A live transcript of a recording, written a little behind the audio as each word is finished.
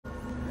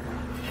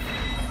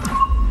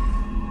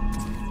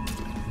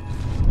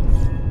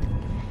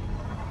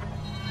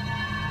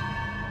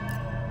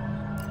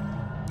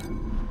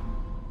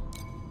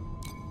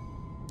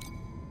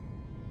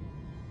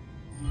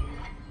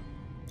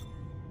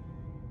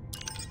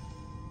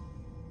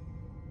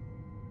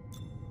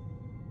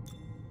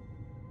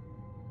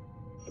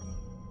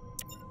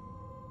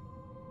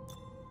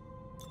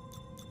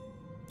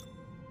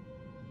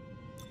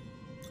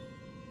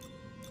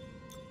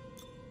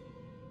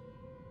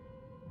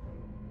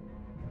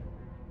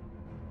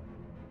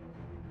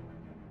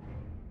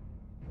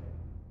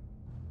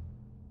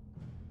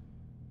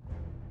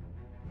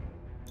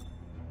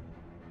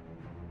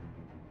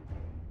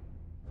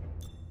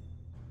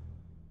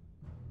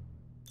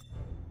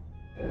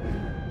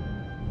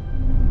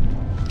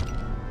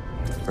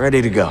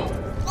Ready to go.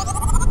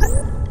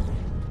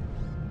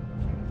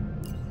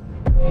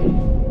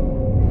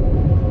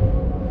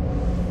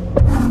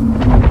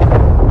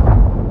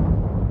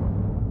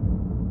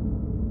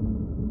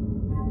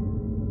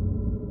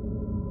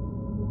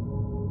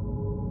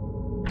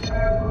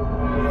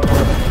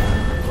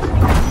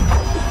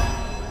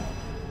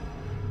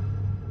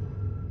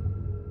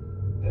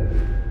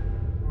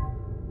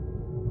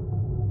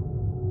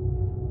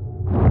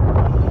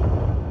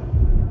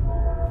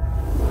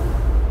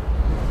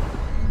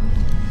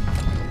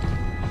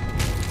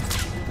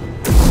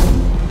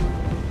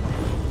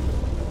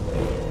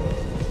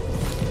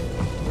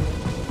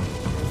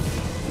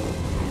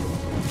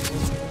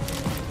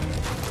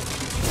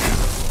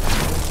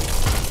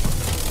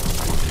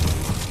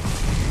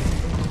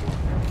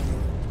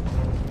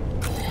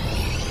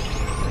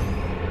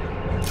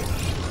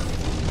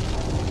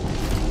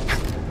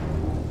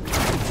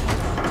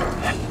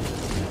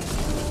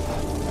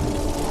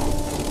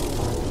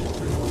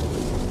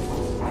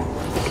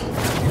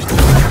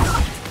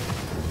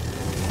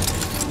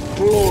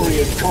 Glory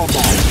in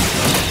combat.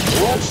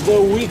 Watch the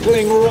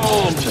weakling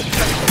run.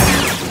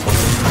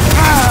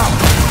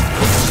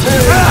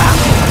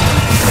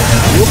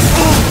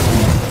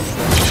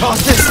 Toss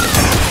this.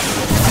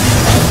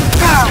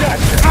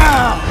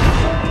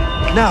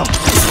 Now.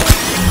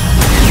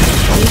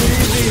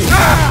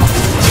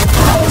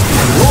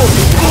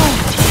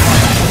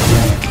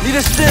 Need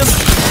a stim.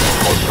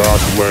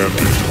 Attack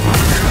landing.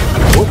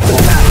 What the?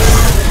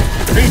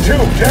 B2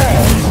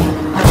 down.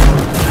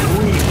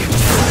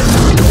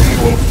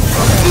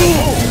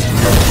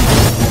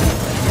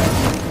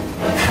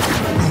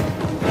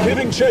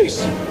 Giving chase.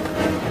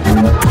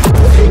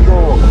 Looking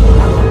wrong.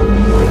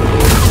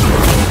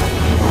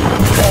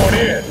 Going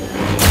in.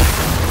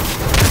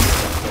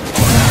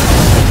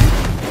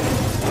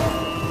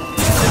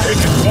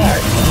 Taking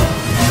flight.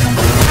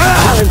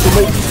 Time to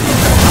make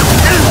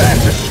that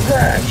to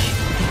scratch.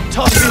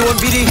 Toss me one,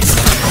 BD.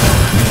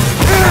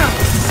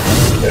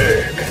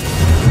 Big.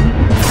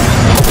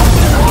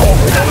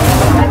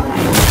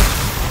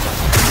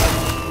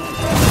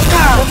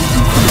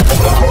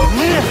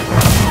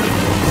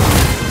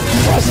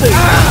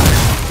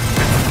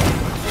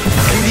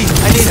 BD,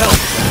 I need help.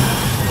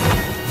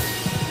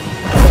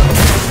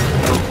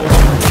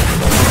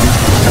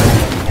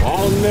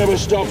 I'll never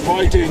stop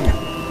fighting.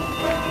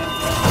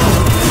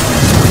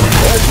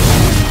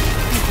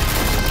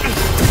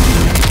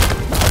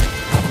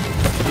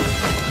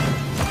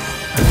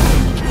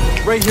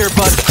 Right here,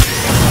 bud.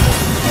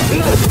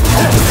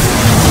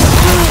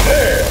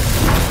 There.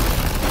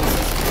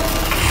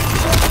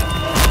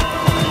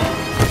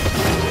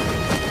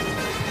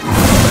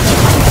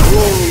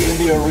 Glory in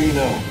the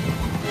arena.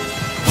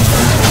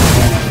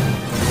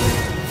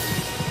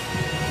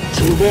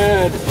 Too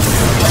bad.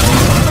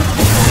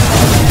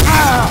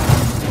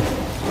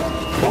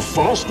 The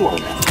fast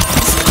one.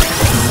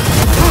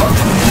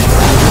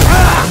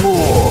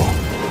 More.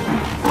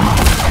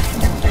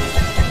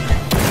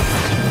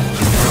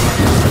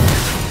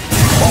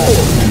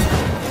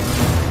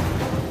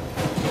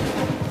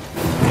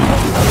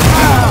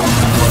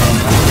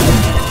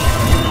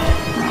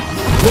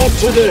 Not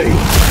today.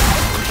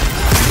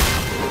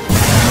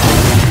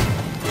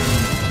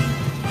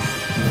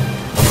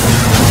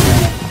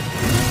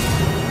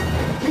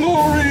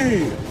 Glory!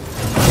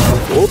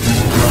 Oops.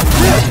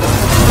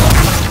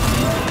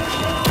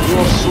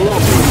 You're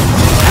sloppy.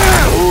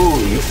 Oh,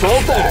 you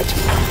felt that?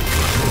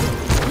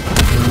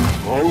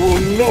 I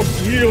will not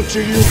yield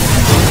to you.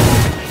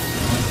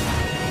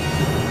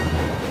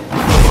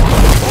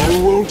 I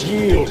won't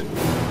yield.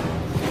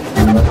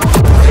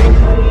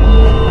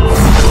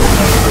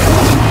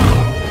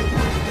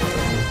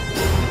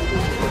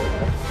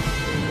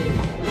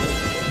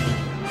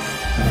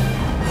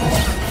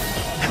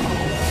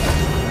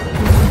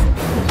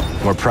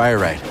 More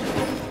priorite.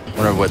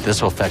 Wonder what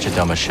this will fetch at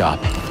Dumba's shop.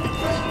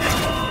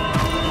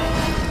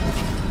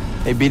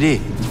 Hey, BD,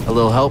 a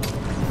little help?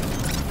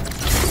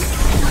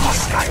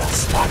 Hostile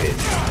spotted.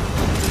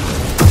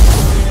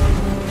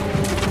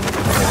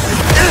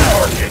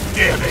 Target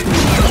damage.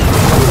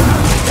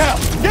 Yeah,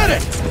 get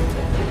it!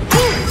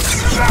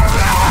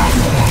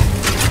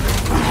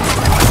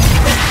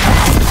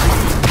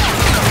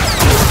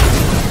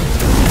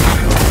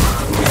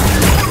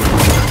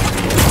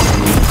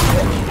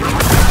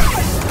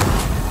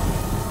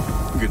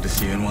 Good to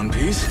see you in one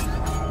piece.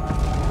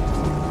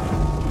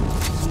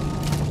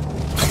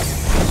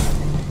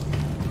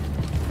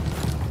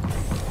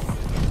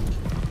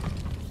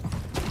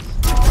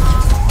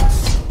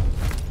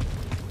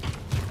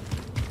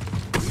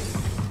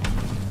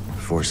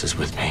 Force is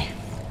with me.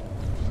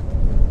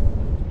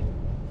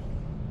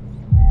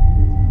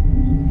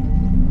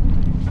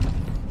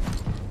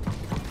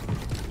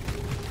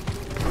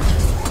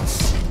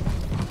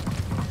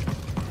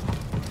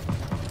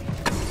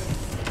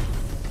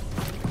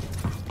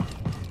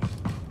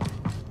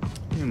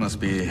 You must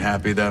be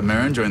happy that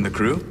Marin joined the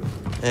crew?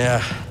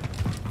 Yeah.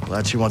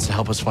 Glad she wants to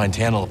help us find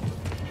Tannel.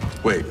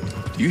 Wait,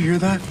 do you hear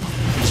that?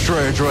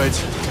 Destroyer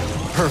droids.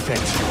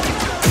 Perfect.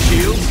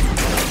 Shields?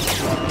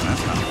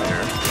 That's not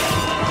fair.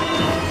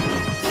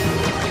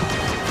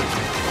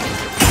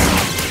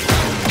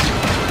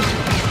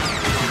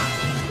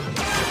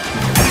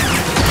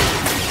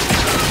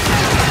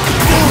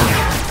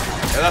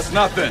 Yeah, that's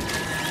nothing.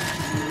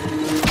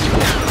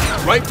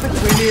 Right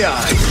between the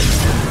eyes.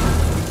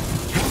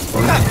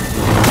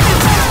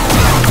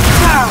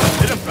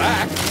 Hit him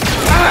back.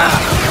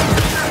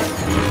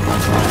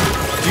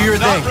 Do your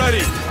Not thing.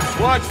 ready.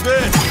 Watch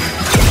this.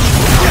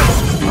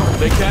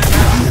 They can't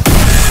now.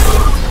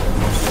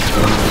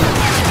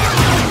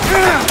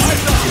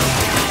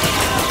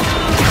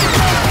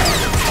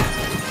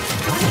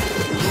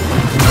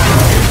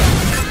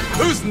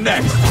 Who's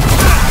next?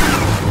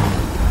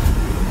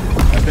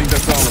 I think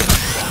that's all of them.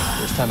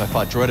 First time I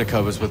fought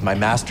Droideka was with my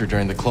master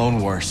during the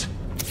Clone Wars.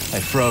 I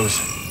froze.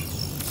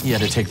 He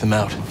had to take them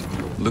out.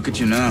 Look at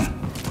you now.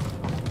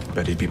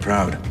 Bet he'd be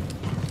proud.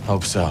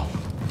 Hope so.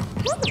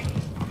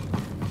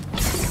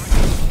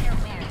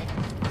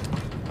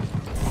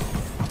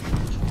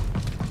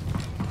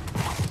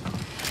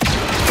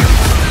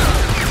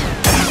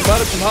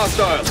 Spotted some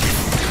hostiles.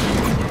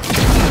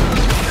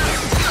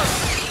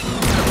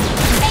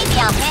 Maybe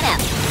I'll hit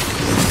him.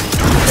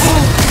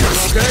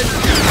 Okay?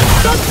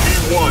 That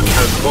T1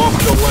 has lost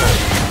the leg.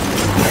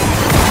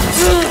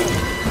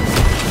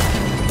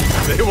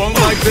 They won't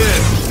like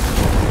this.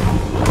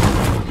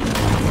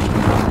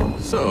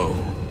 So,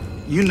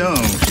 you know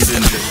she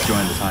didn't just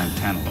join the Time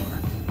Tantalor,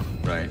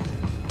 right?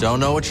 Don't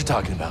know what you're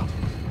talking about.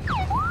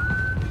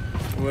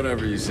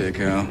 Whatever you say,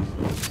 Cal.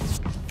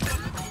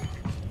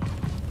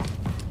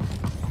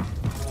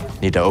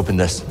 Need to open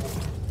this.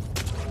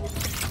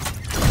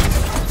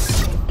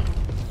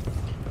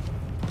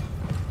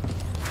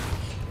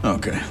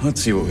 Okay,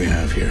 let's see what we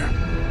have here.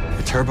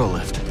 A turbo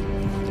lift.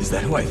 Is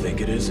that who I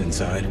think it is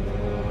inside?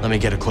 Let me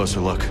get a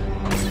closer look.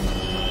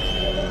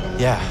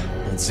 Yeah,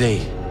 it's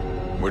Z.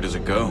 Where does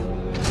it go?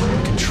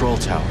 Control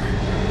tower.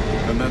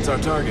 Then that's our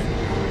target.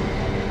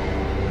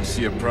 I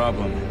see a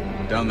problem.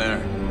 Down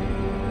there.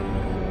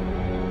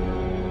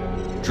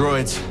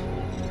 Droids.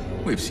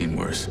 We've seen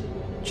worse.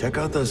 Check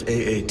out those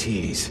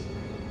AATs.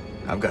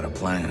 I've got a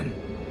plan.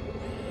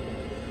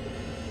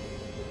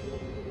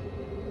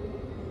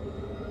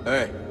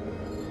 Hey,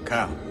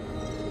 Cal.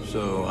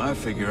 So I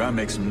figure I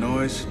make some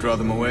noise, draw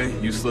them away,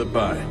 you slip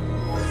by.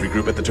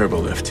 Regroup at the turbo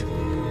lift.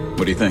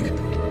 What do you think?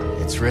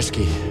 It's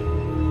risky.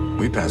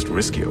 We passed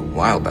risky a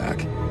while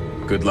back.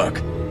 Good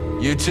luck.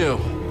 You too.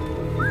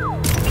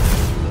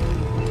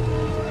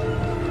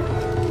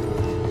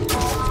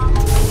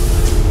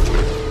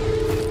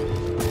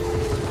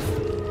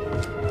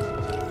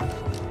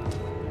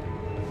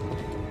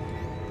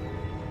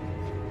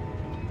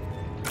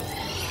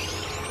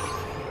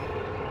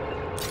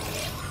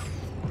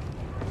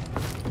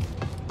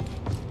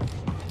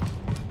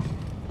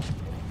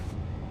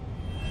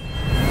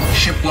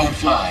 Ship won't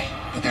fly,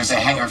 but there's a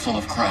hangar full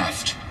of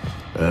craft.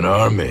 An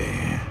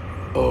army,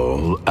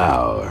 all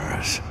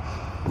ours,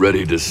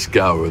 ready to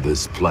scour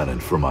this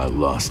planet for my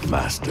lost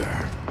master.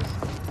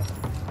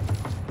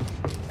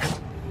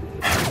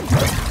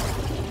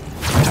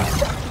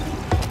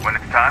 When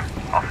it's time,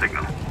 I'll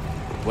signal.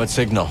 What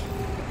signal?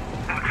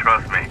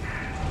 Trust me,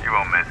 you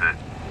won't miss it.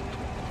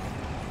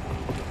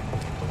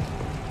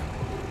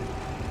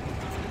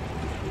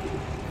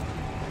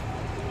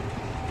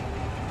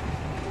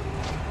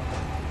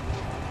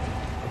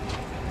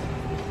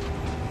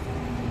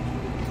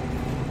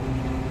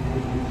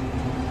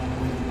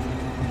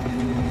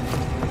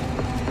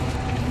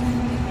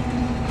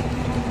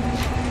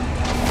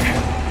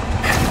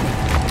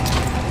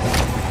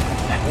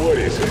 What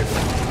is it?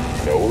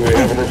 No, we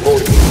haven't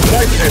reported.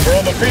 Lightsaber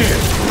on the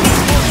field!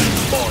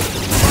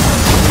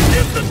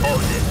 Get the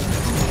target!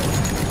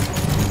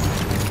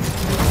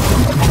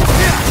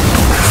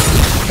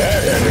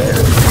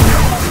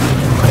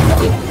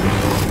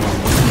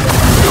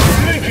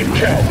 Make it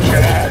count,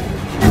 Jedi!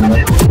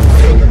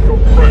 Physical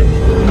threat!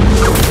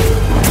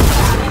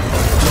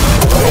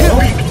 The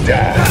weak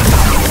die!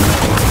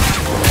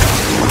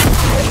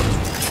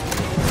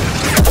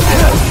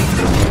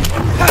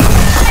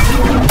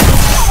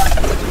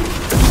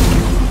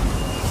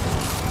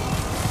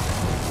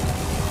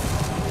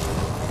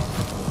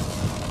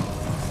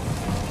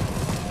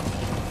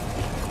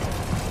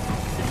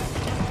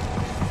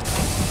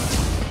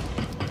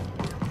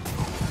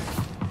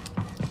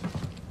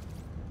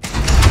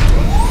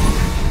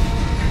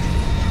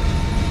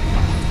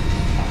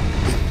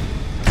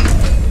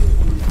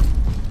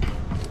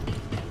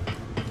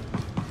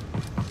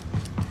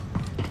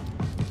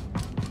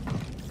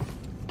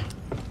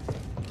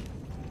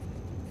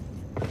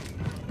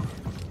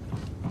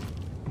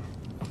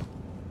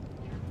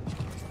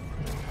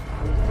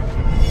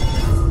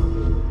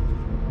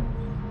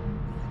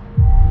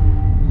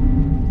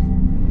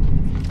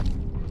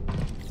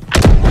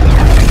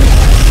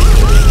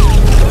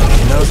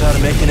 How to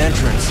make an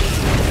entrance.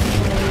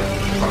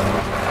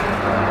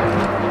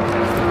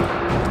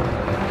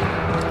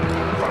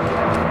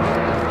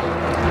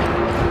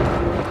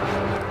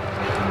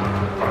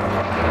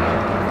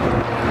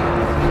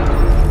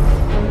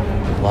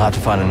 have to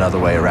find another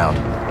way around.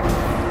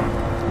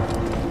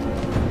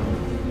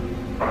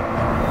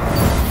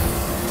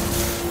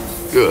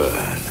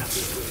 Good.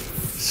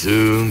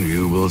 Soon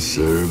you will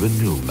serve a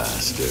new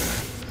master.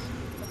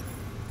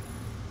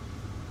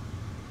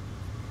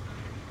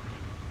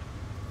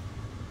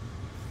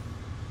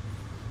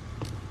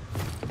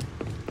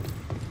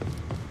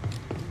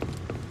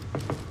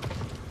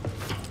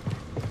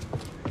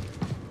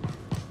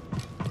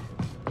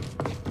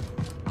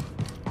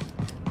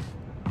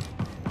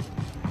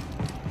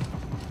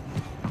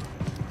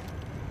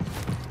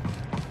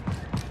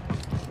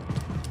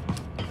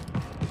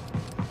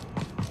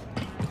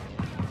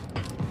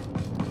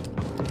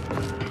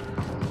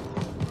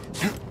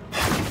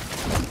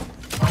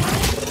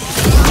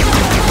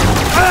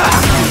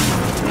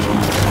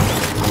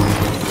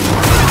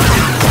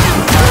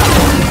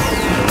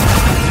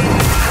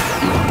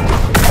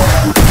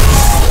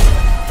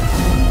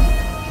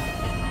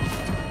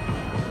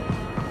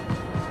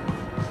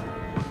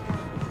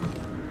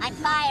 I'm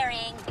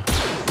firing.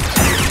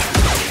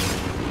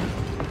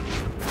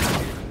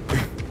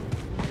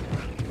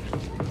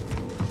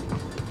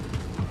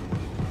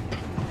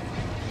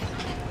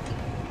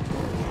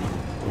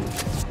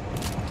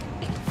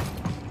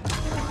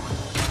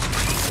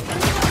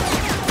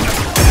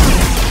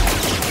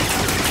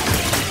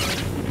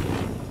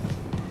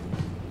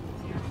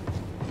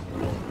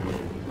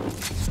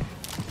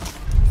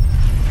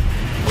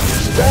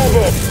 Stab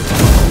him!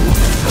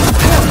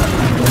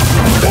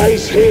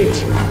 Nice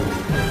hit!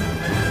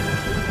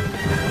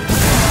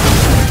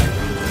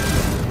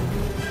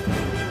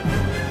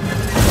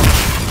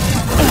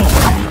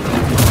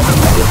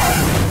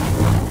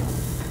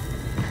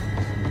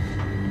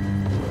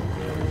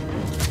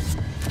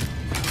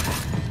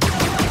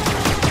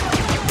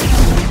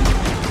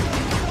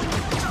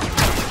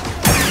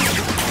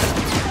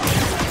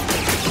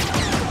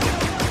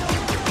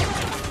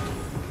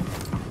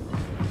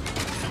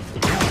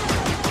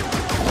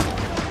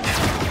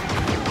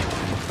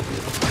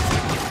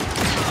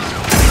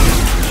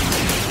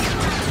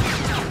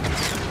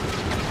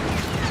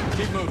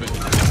 Keep moving.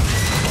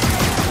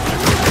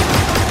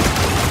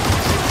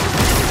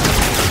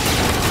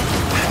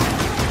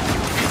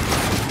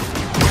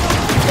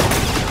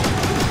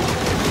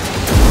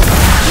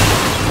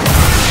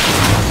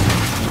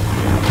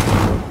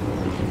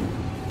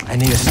 I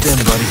need a stim,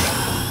 buddy.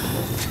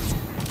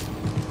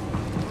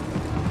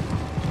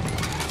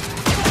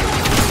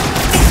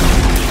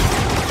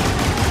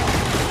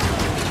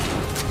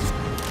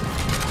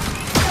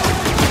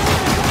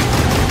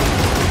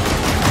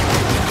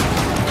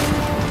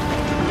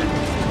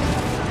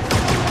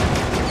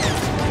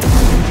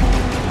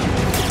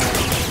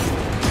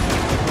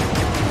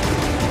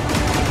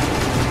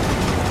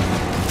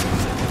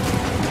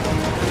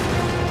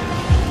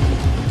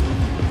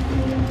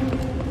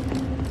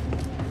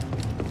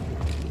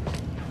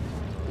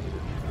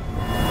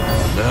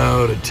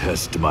 Now to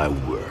test my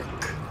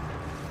work.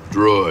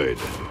 Droid,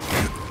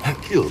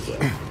 kill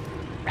them.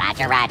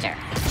 Roger, roger.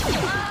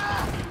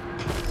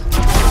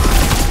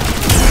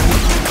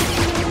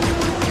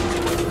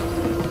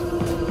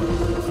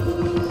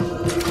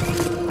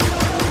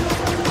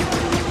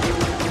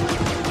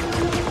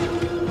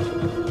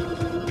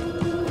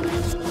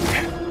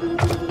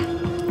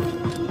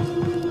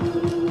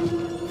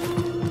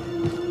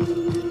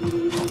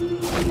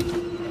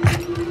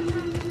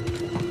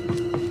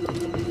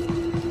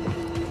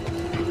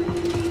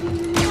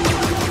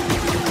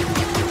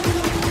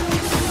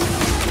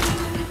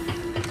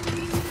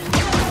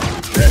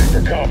 Ready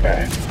for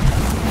combat.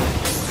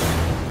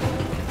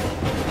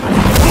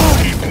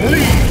 He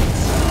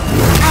bleeds!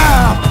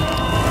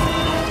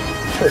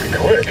 Pretty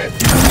quick.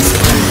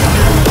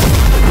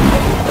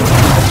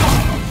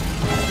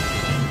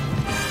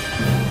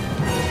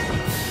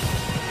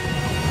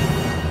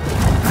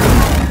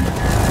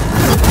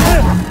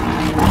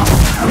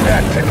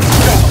 That didn't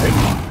stop me.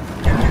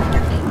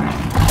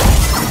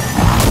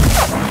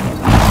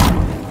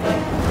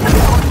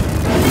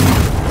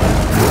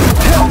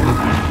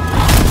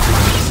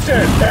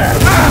 Stand back!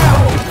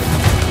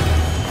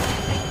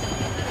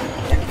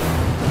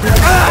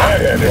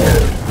 That had to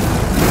hurt.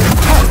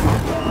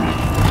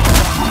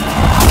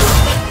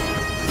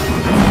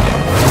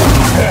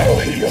 That'll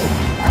heal.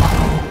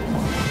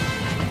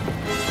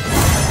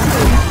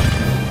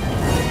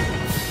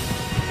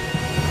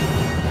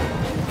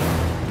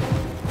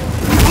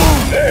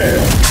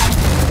 There!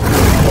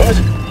 What?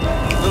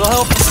 Little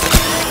help?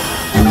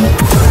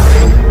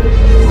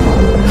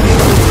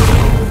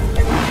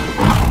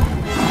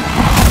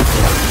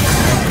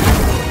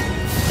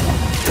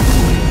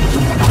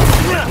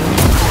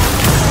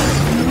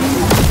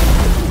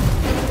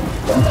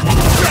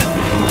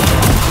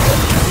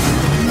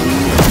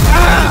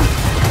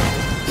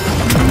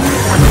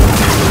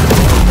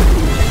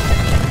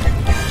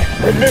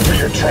 Remember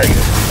your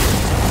training.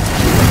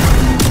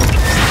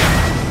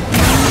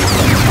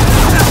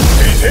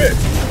 He's hit.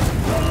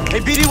 Hey,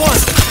 BD1!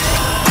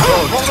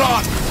 Hold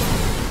on!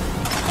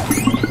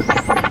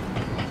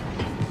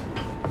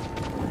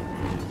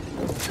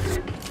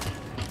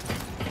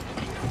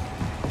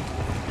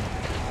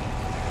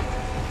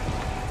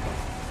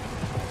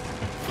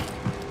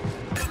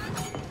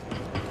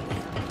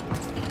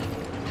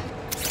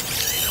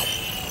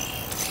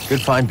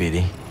 Good find,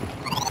 BD.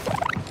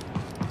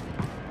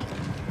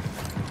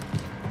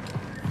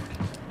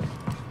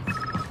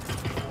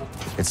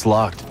 It's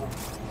locked.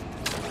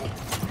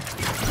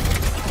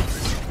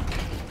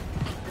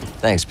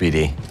 Thanks,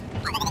 BD.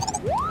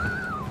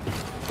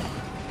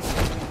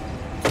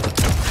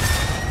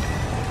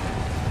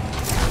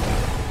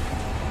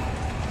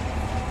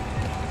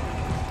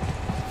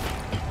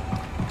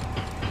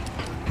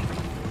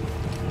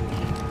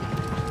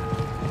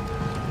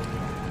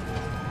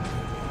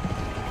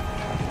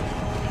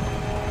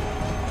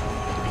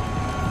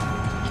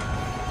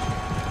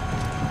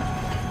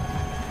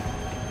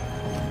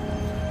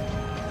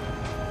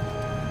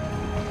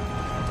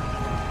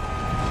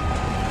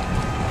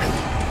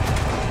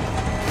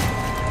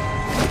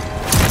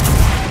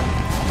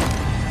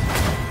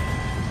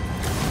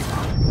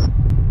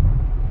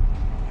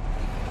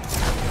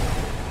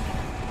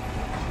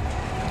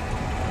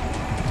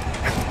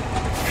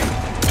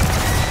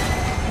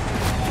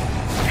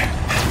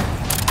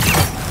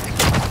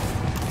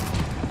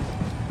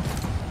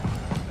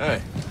 Hey,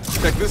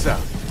 check this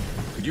out.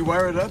 Could you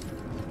wire it up?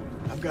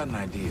 I've got an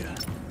idea.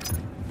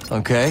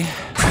 Okay.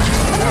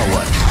 Now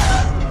what?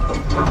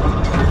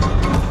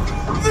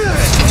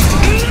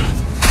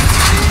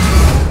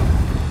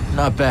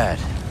 Not bad.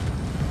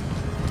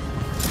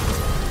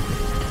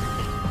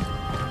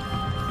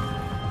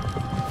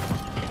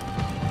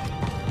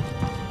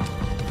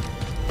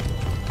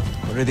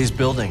 What are these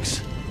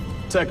buildings?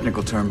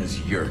 Technical term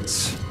is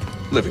yurts.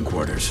 Living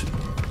quarters.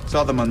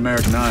 Saw them on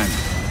Merrick 9.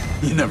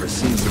 You never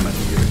seen so many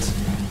yurts.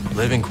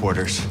 Living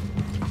quarters.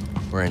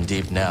 We're in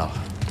deep now.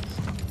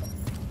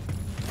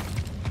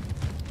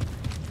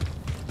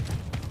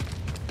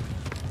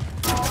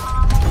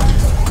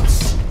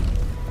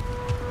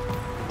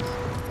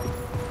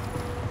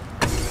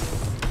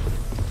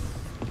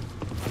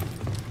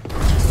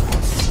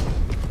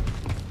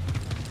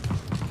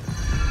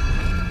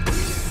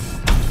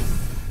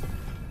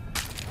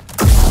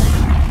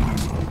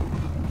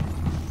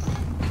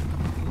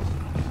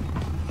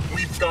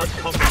 Got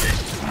company.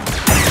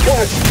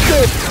 Watch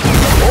this!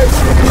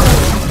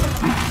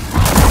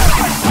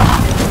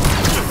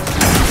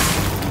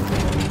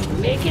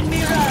 Making me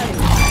run.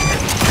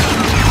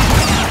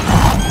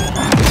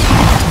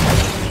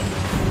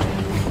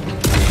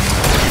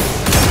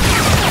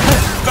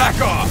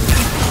 Back off!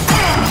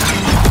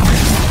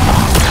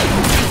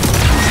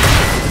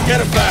 Get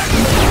it back!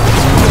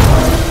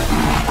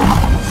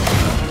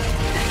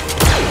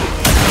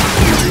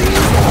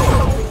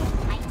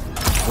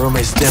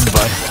 Roommate's dim,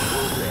 bud.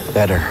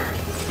 Better.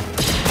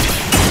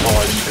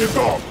 I stick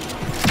up.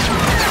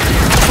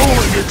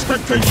 Lowering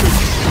expectations.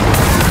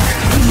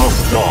 You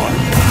must die.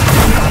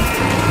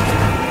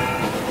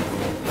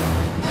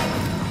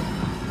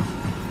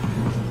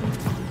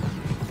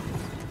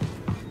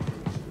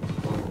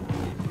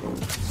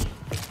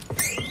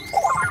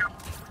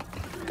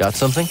 Got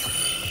something?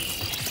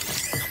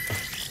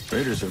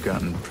 Raiders have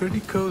gotten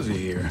pretty cozy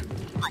here.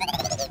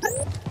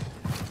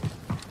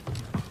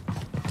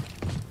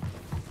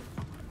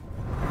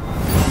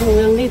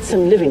 We'll need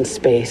some living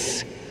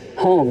space.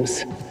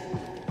 Homes.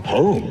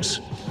 Holmes?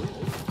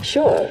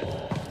 Sure.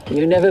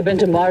 You never been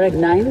to Marek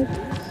 9?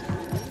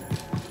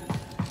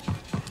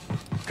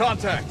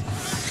 Contact!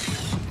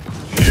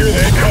 Here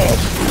they come.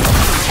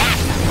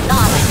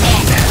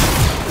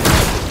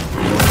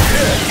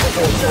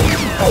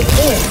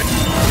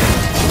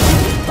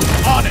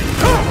 On it!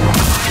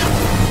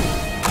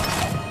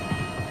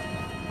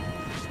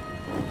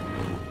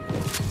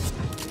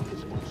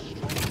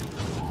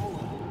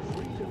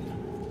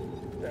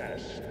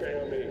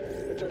 Spare me.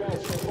 It's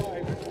about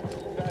surviving.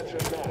 That's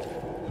enough.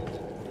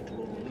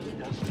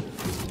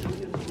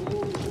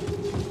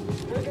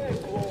 Forget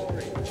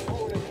glory. I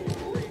want to keep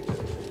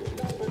breathing.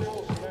 Nothing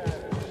else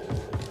matters.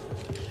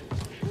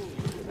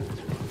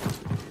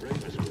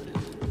 Ravis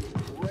didn't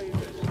bring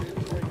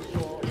us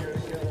all here to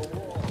get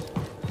along.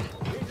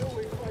 He knew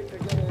we'd fight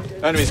together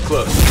against... Enemy's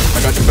close. I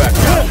got your back.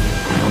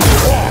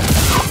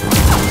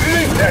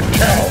 Leave that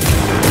cow!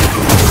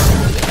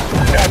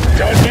 Not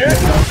done yet?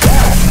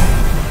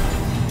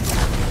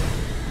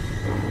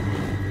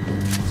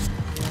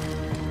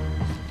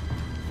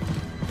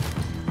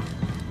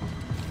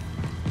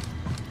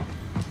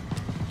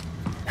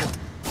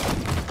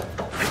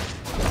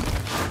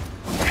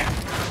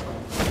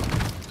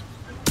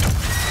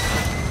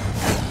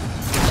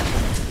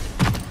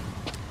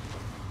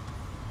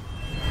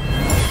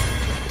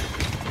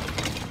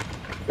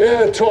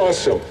 Yeah,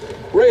 toss them.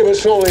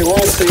 Ravis only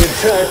wants the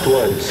intact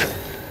ones.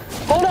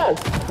 Hold on.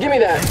 Give me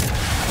that.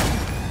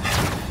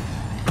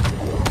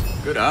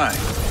 Good eye.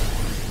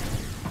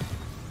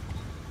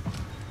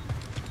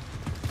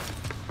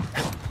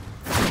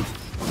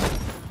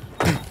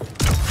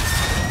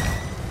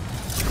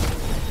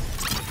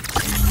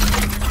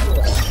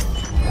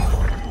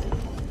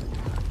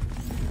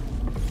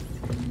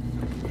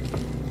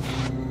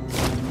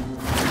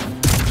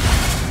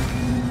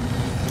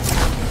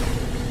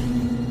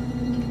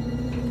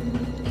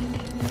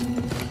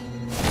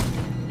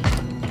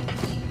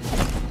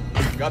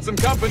 Got some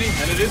company,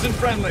 and it isn't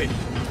friendly.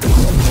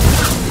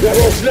 That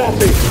was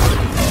nothing!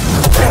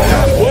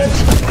 What?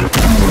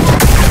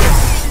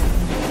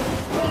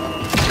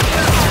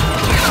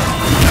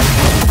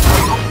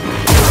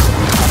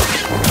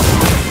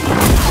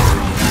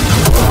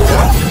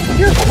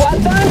 You're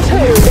quite fine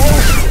too, then.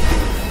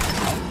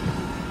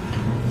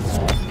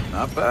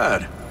 Not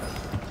bad.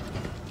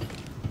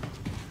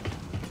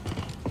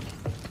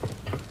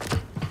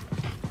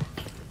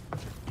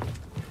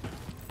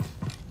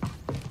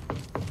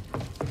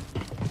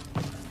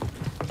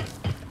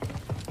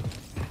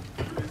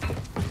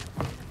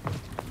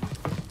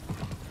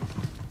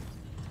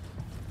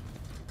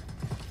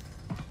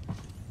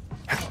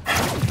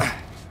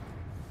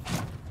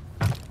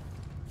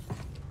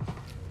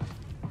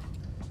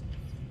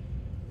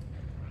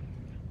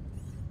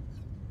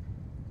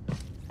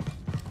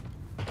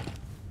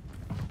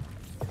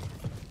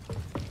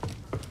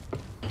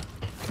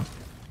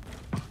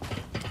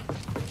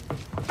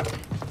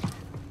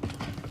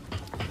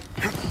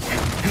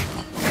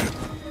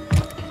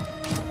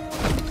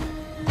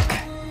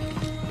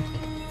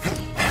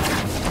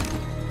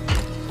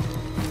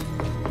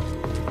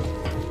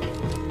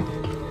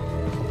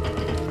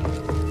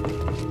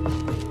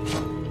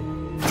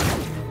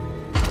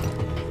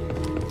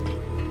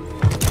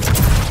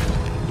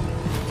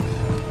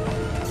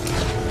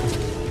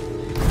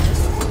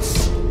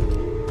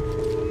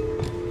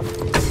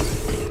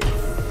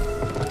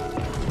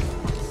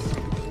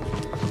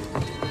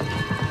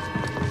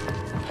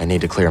 I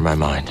need to clear my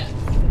mind.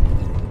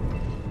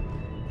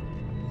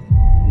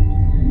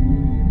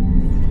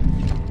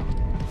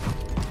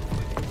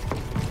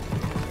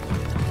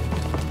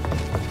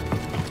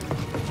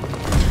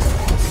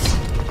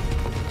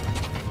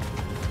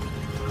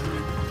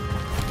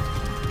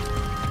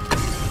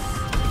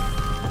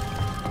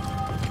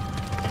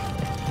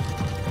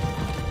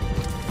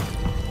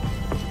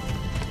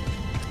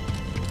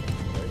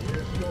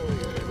 Your story,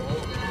 you know,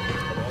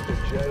 about the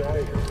Jedi,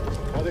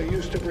 how they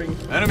used to bring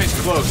Enemy's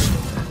close.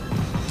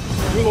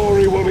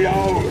 glory will be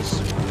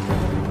ours.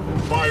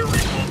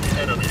 Firing on the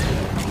enemy.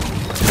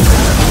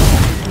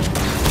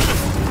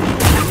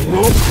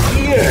 Not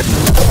yet.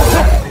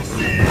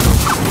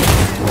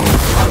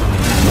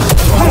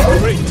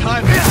 Great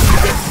timing.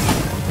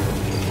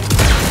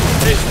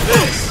 It's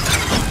this.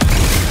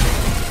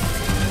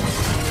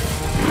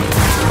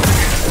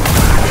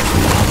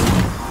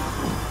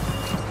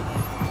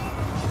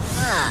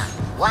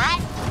 What?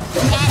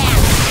 Get him!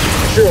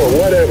 Sure,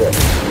 whatever.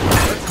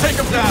 Let's take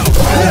him down.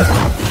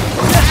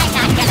 I'm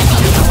not gonna be...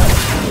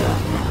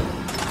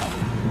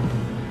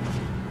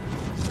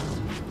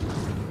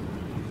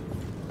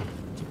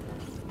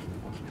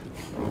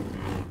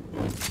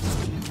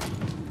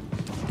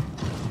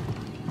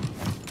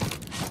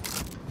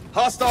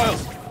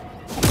 Hostiles.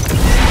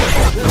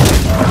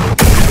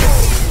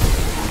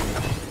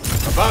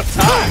 About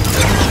time.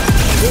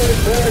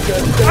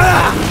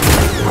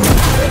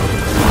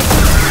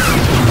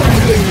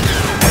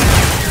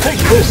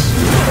 Take this.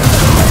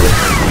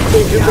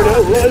 Think you can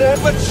outrun it?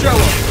 Let's show him.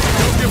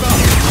 Don't give up.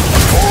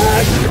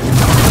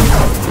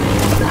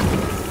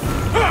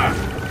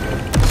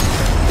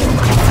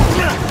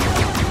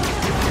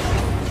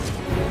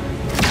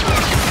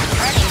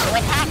 Turning to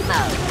attack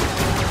mode.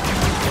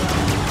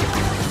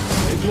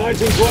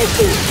 Igniting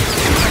clusters.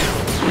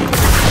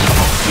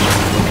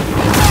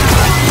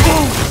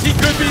 He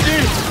could be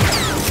deep.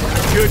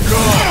 Good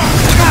call.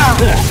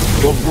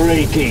 You're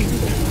breaking.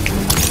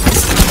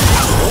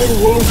 I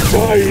won't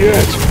die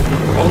yet.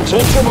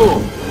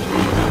 Untouchable.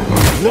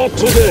 Not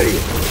today.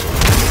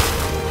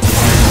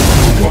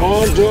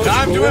 Can't dodge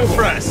Time to forever.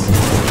 impress.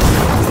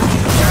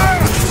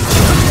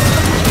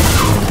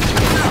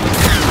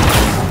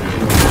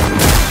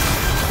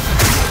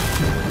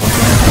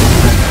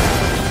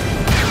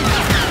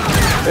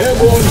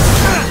 Airborne.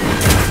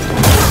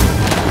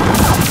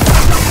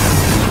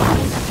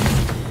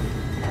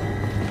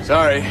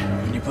 Sorry.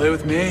 When you play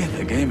with me,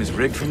 the game is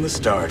rigged from the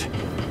start.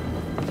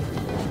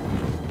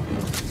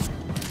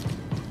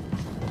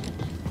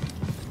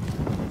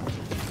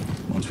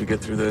 Once we get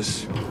through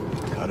this,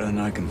 Kata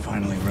and I can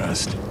finally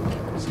rest.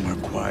 Somewhere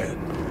quiet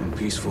and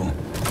peaceful.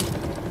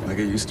 Like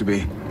it used to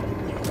be.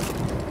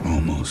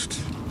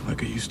 Almost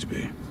like it used to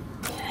be.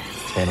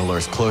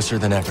 Mandalore's closer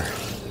than ever.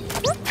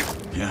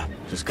 Yeah,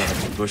 just gotta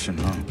keep pushing,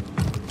 huh?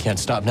 Can't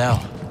stop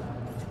now.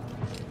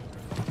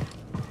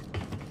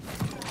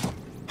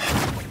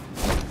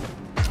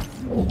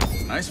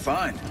 Nice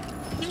find.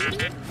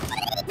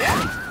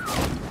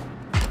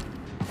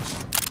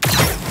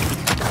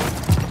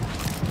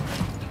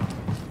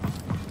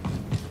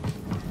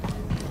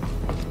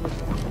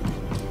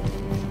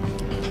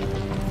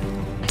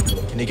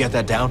 Can you get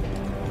that down?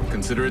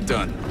 Consider it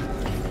done.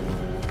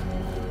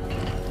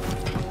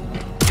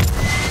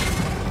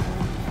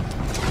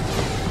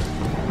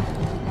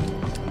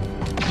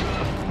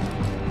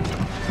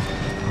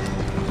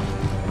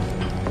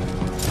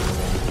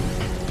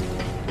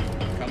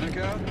 Coming,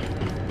 Cal?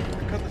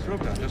 I cut this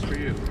rope down just for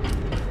you.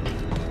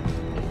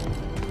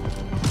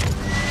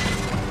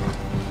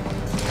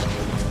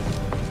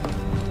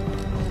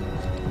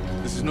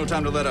 This is no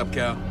time to let up,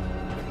 Cal.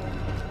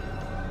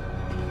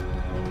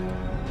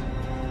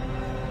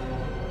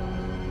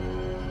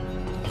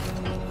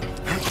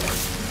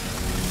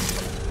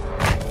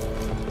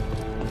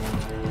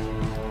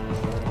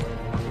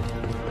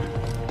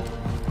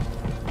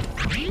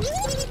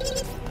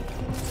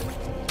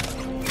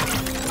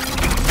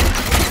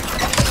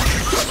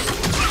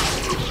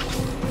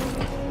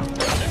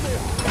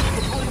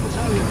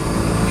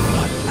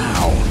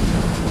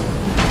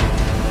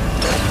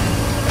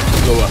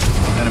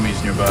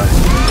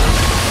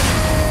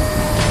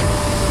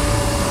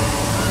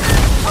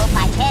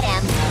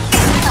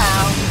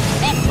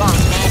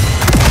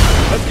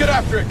 get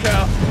after it,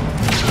 Cal.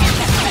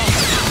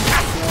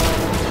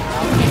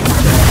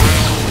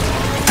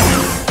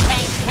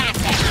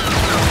 Fantastic.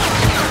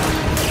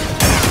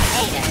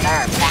 They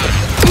deserve that.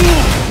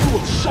 You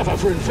will suffer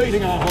for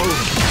invading our home.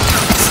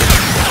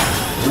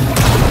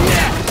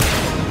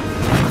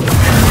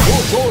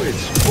 More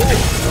droids.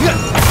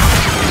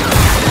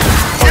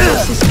 I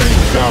have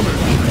sustained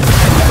damage.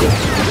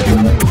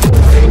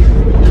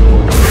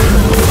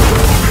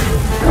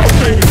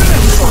 Obtaining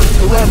certain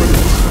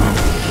parameters.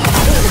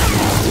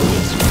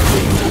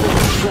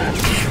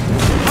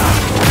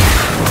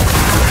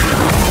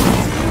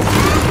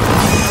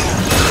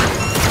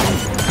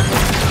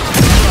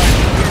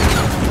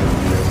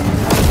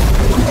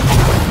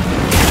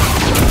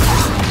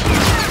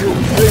 You'll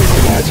pay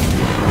for that.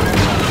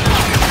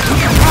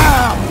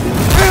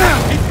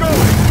 Keep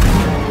going.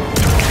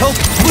 Help,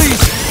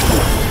 please.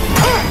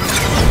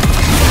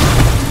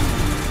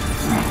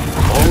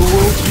 I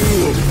won't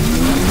yield.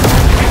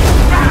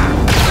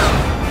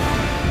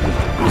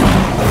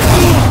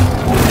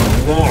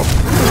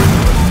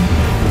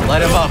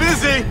 Light him up.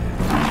 Busy. I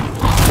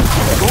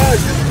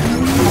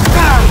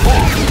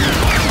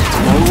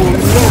will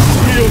not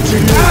yield to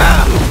you.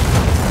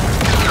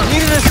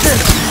 Need an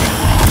assist.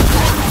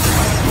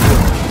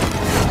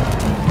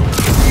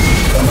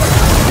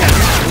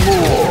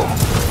 More.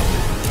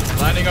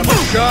 Lining up a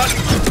shot.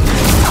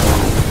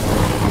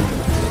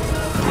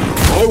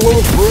 I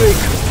won't break.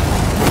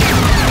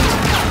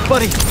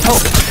 Buddy,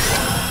 help.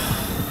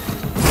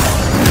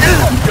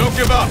 Don't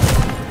give up.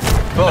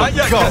 Not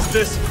yet,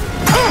 Kestis.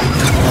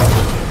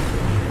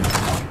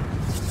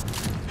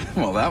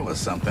 Well, that was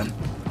something.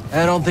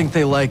 I don't think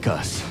they like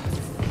us.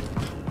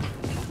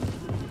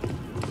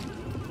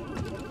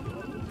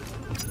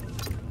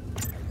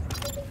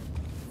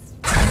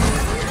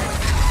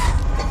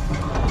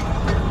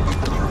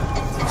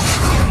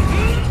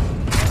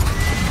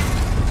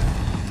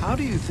 How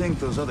do you think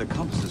those other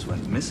compasses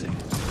went missing?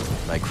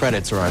 My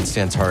credits are on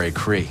Stantari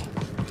Kree.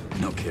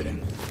 No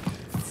kidding.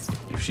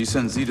 If she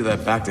sends Z to that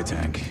Bacta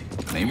tank,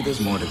 maybe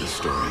there's more to the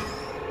story.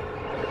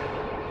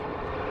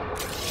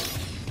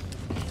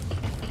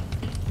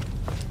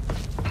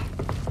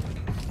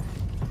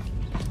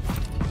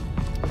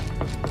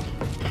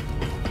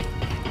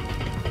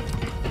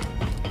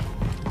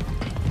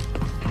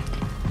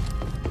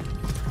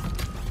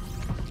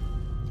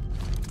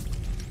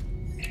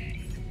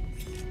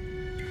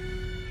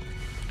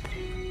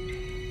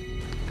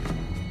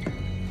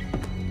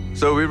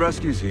 So we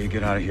rescue Z,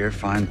 get out of here,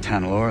 find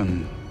Tanalor,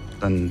 and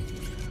then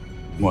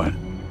what?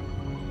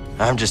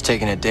 I'm just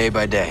taking it day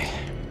by day.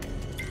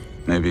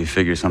 Maybe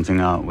figure something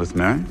out with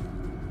Mary?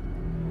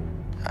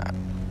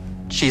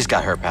 She's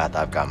got her path,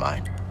 I've got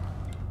mine.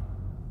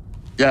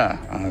 Yeah,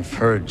 I've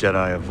heard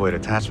Jedi avoid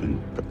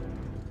attachment, but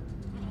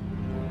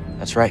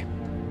That's right.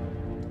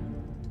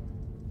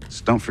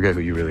 just don't forget who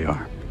you really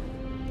are.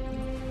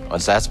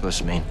 What's that supposed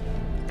to mean?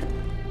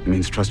 It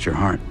means trust your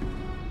heart.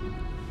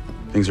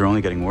 Things are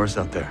only getting worse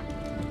out there.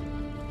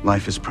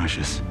 Life is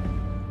precious.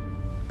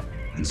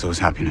 And so is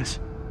happiness.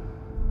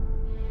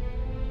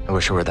 I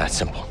wish it were that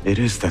simple. It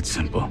is that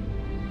simple.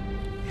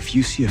 If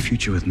you see a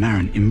future with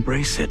Marin,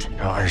 embrace it.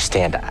 I don't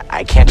understand.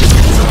 I can't just...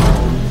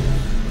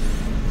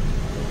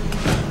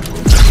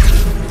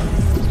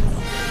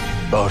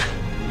 Boat.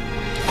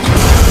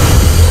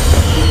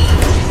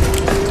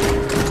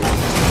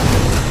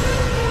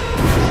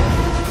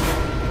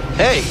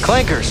 Hey,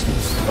 clankers!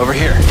 Over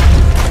here.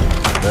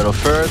 A little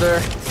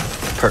further.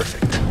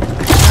 Perfect.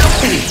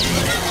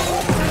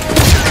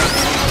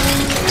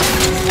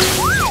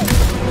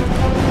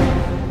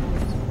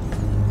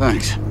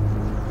 Thanks.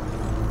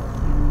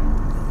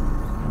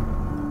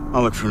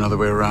 I'll look for another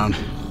way around.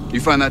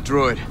 You find that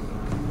droid.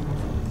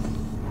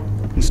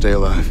 And stay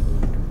alive.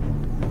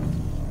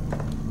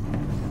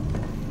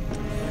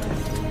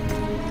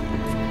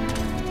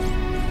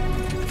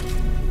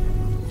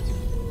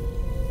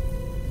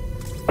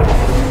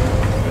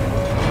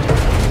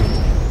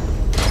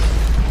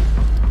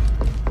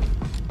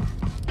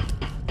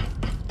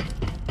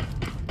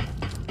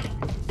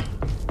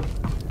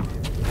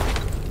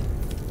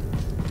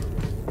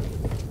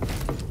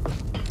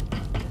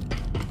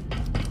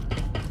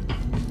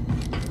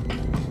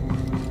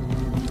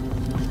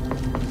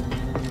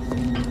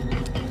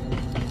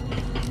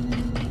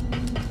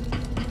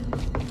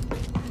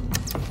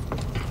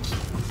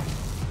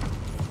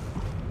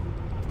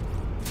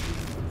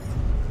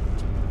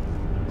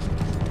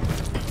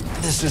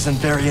 This isn't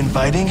very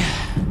inviting.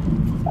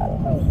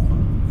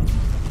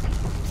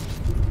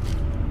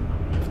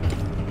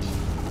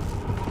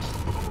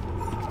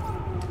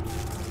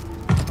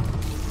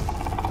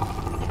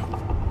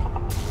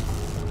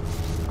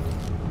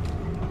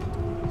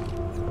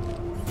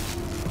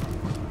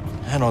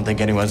 I don't think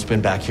anyone's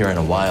been back here in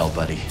a while,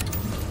 buddy.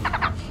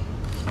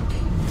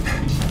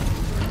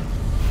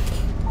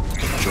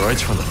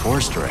 Droids from the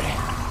Force Array.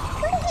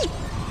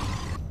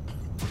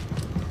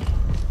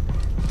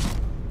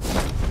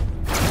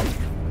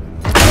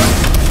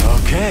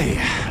 Okay,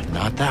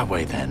 not that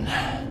way then.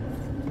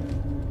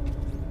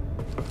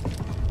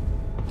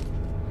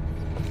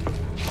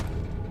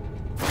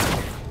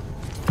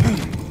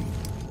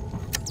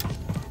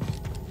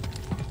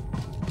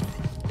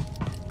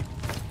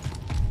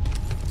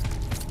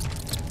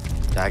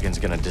 Dagon's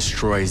gonna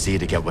destroy Z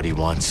to get what he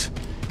wants.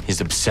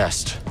 He's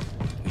obsessed.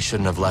 We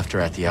shouldn't have left her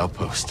at the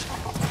outpost.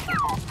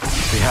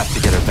 We have to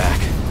get her back.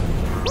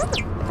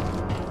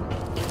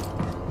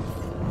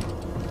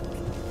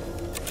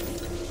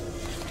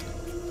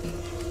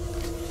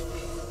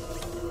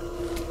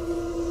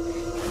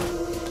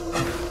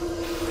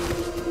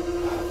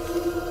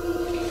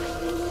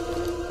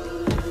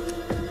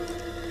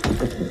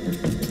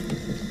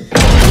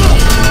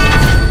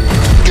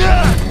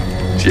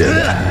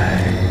 Jedi.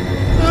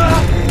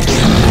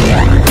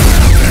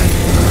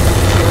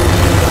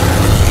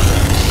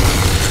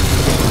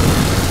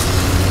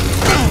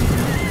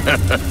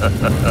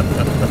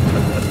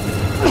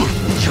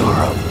 You're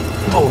a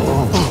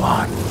bold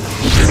one.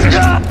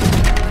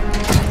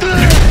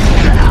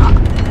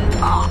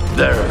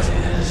 There it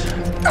is.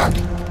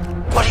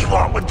 What do you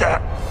want with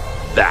that?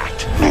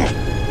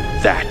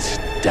 That's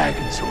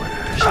Dagon's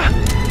orders.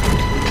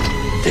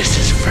 This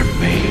is for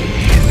me.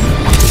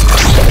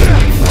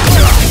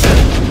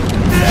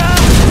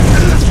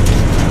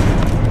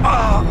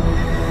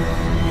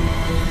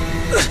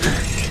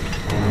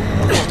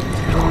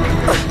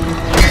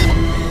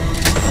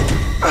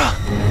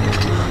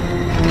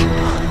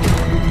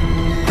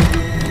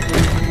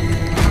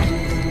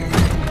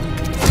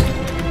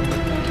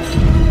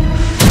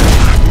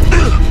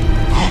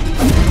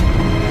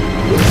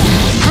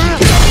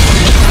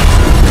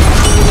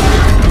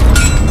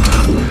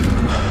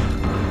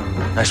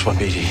 Nice one,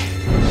 BD.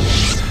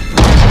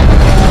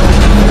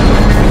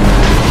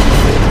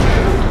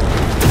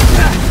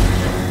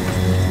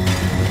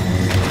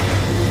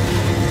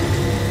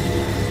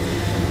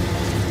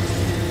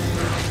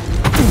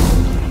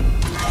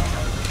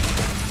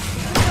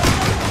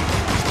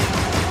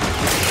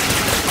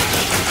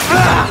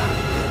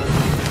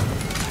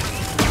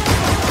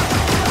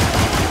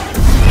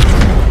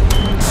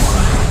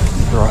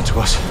 They're onto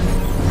us.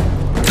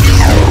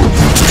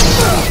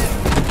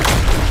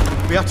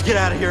 We have to get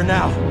out of here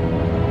now.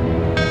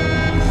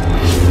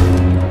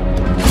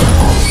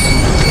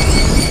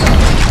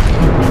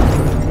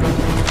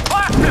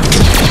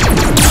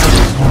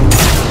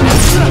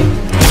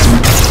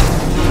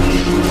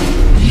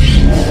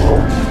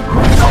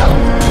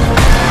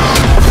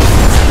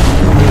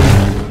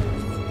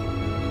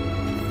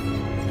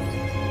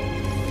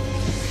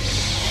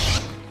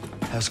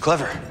 That was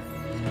clever.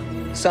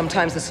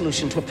 Sometimes the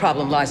solution to a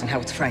problem lies in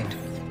how it's framed.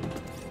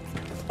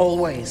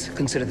 Always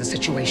consider the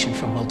situation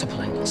from multiple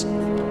angles.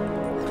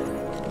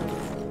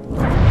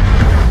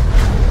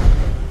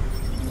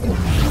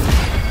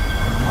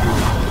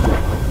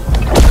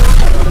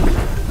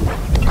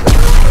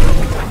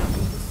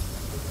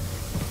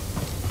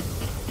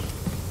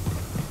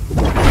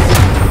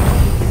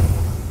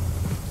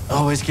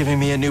 Always giving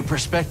me a new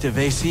perspective,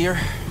 eh, Seer?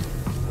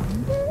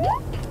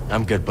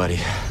 I'm good, buddy.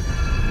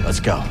 Let's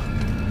go.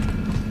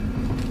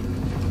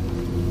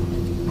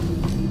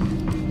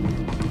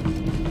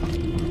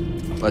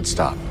 Let's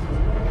stop.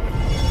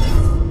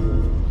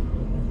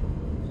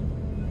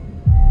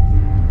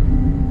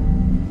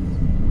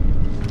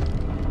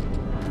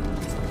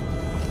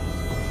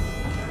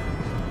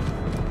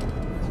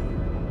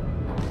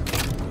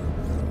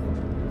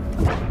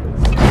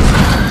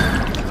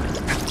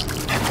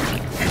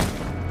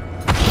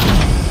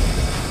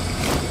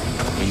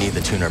 We need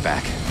the tuner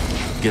back.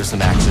 Gives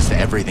them access to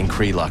everything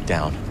Kree locked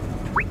down.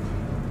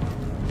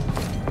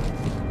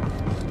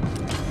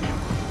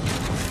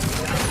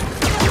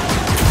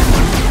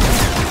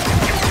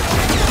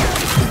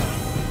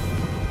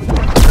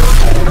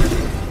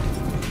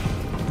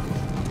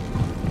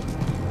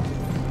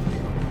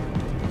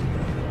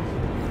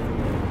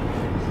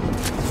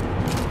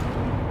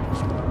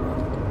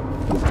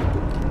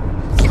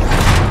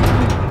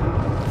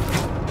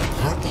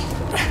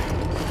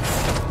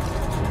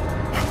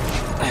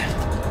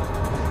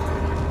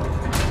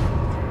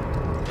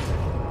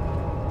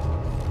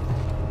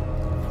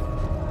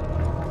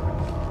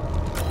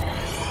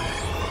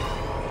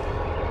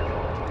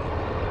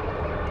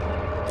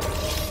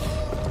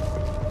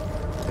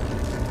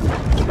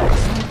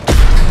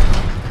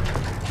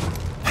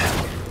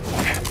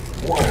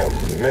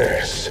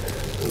 Mess.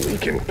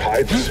 Leaking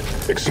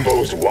pipes,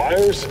 exposed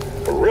wires,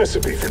 a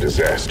recipe for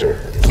disaster.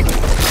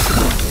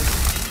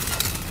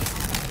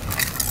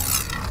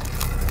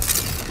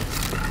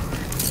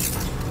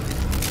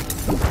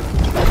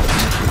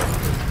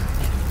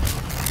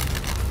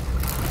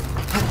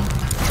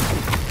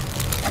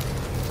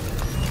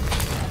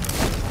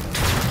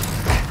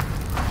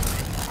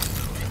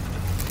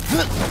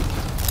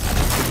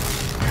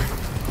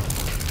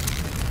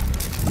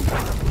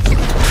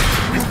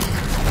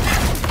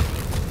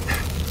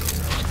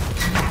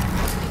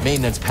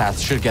 Maintenance path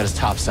should get us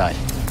topside,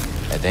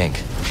 I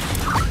think.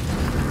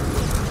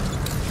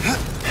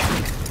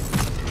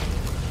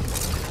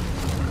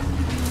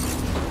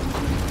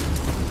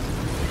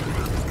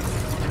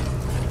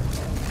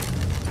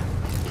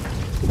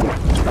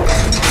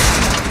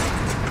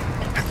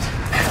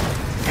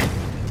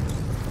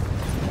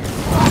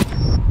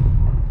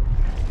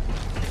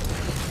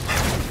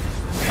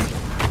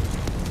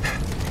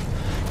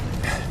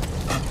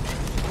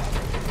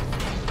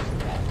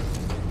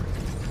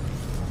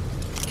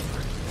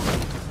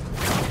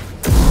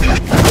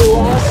 you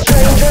are,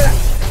 stranger?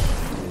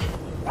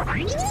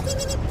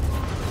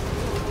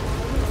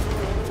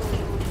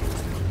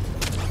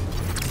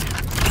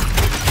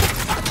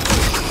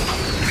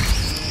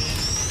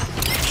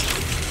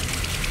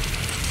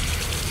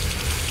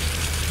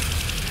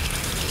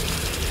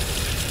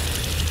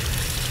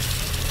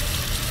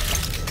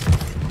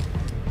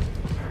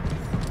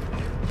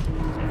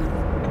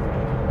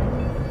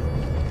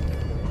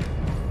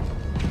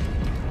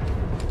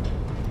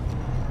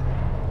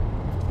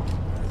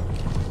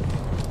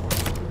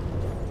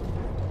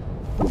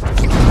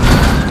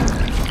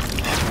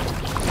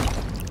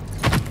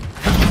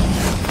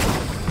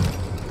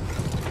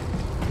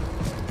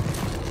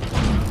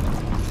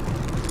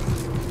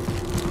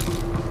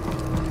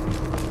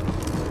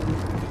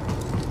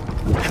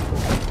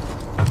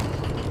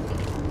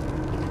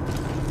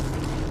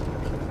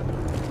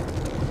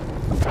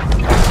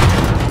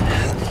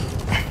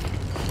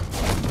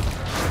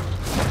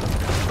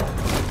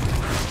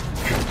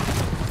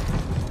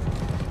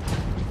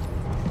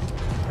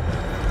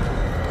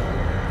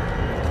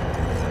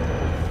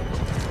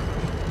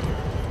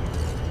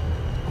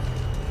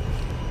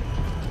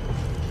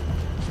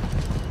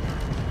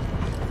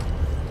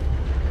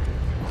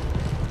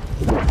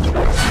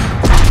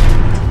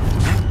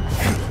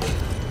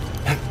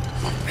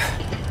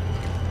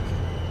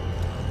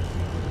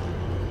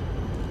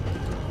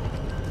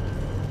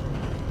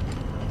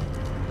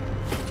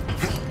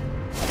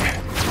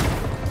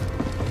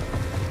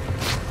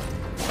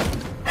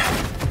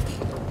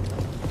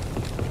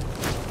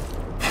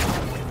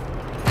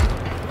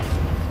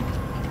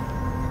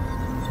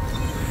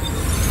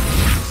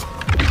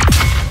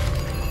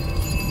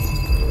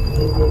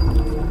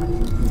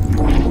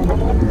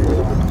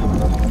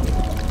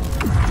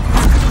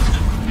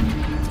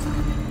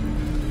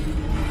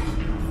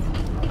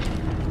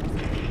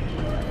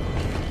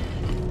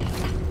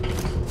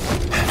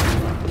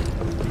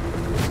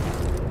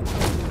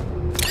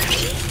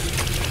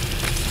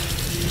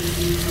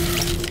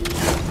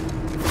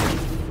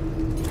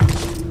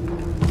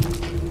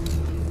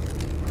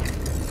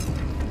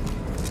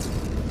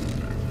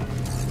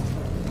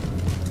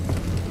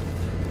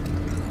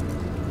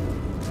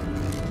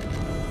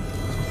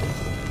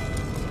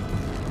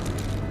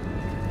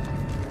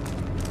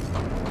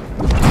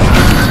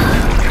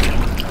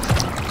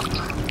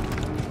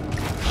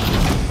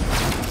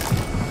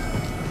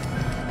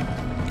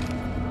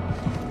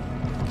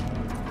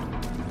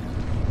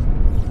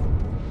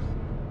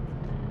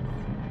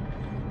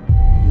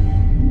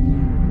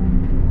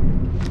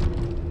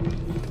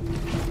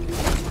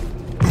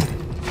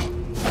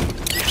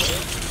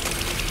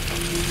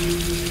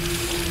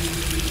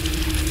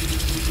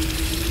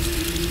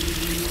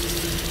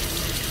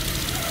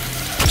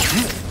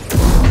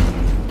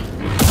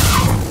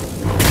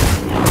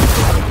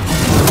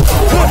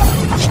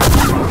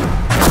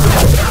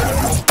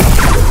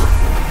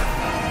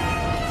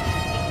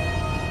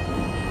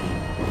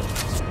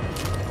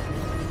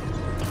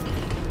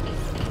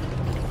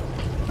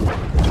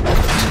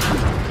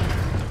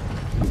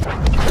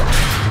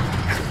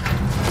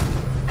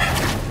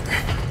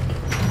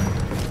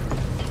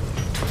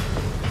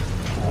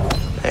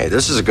 Hey,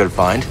 this is a good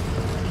find.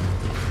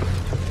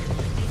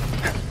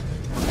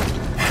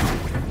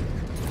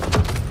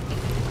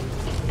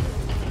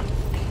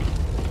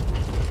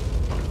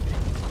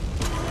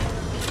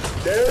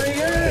 There he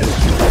is!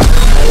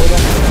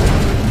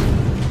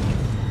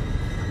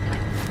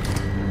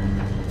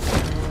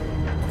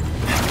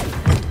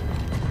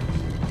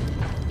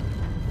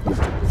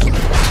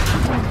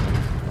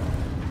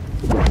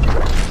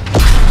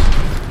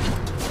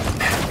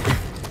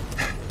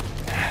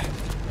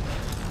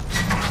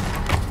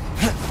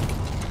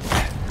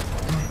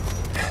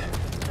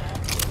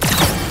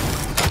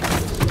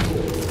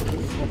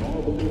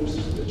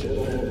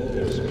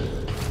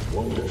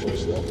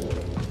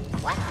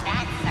 What's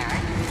that, sir?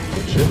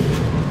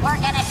 We're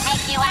gonna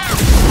take you out.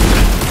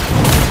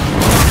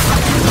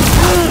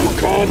 You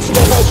can't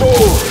stop us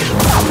all!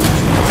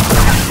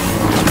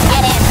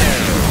 Get in.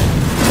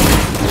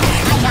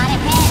 I got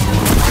him hit.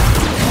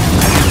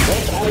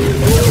 That's how you do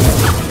it!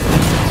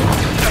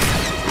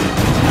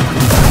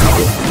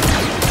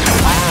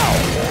 Wow!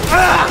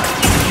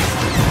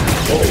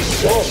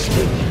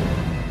 Exhausted!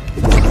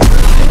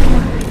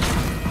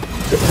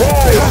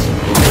 Surprise!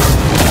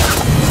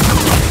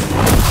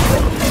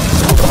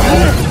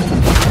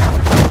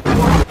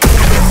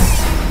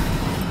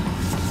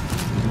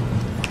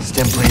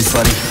 Stim, please,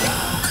 buddy.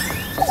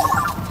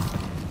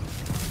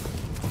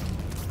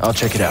 I'll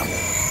check it out.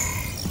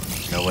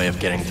 No way of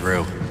getting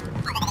through.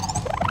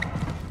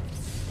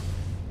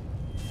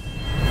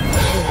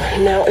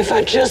 Now, if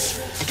I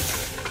just...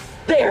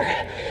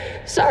 There.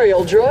 Sorry,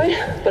 old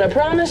droid, but I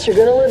promise you're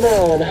gonna live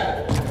on.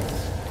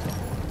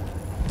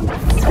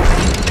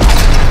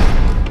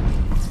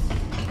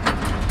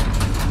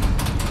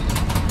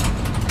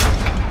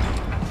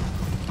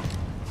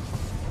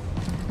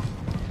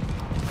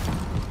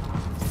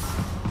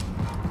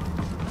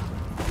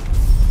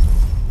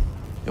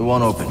 It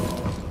won't open.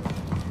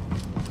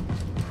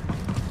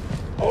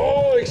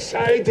 Oh,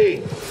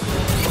 exciting!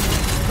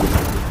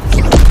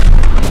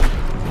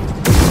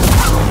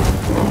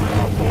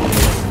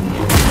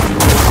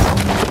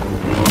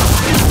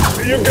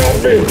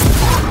 me!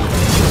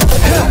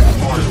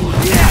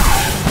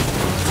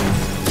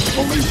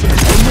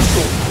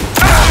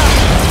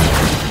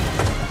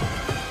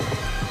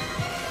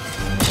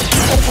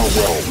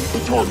 Overwhelm the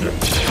target.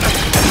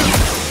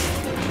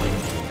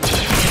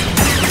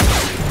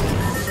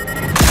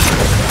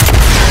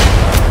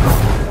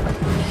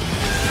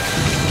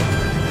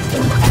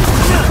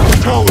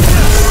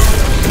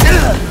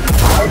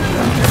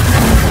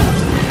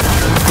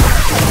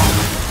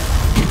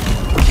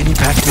 Can you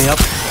patch me up?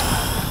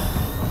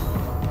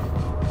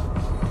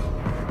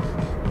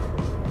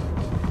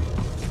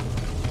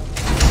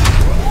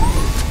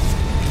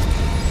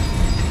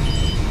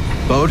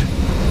 Bode?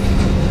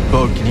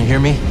 Bode, can you hear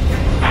me?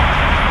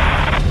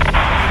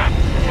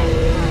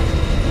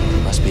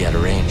 Must be out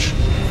of range,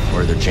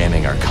 or they're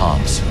jamming our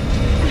comms.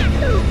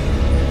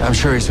 I'm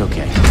sure he's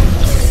okay,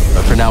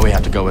 but for now we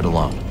have to go it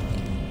alone.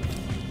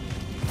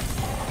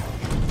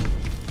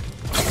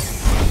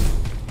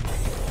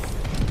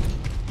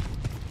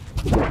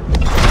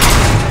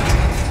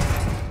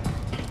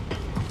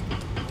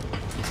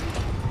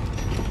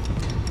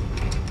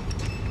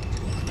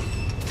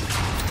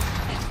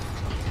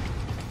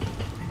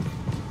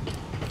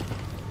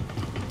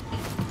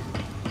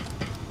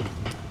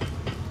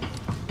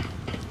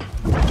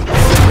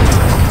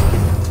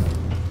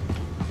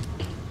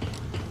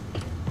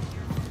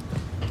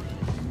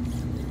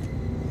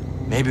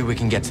 Maybe we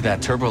can get to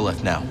that turbo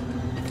lift now.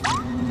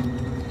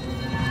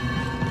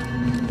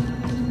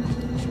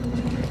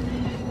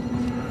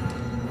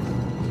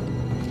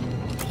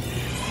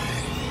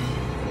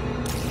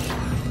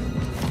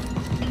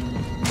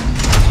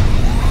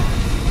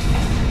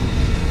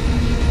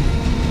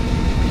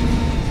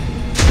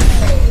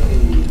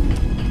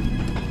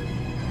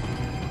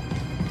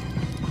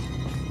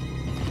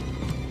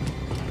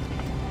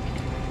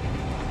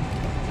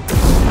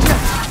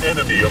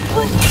 Enemy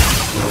approach.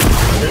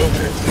 Build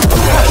it.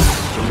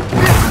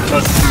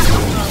 Touch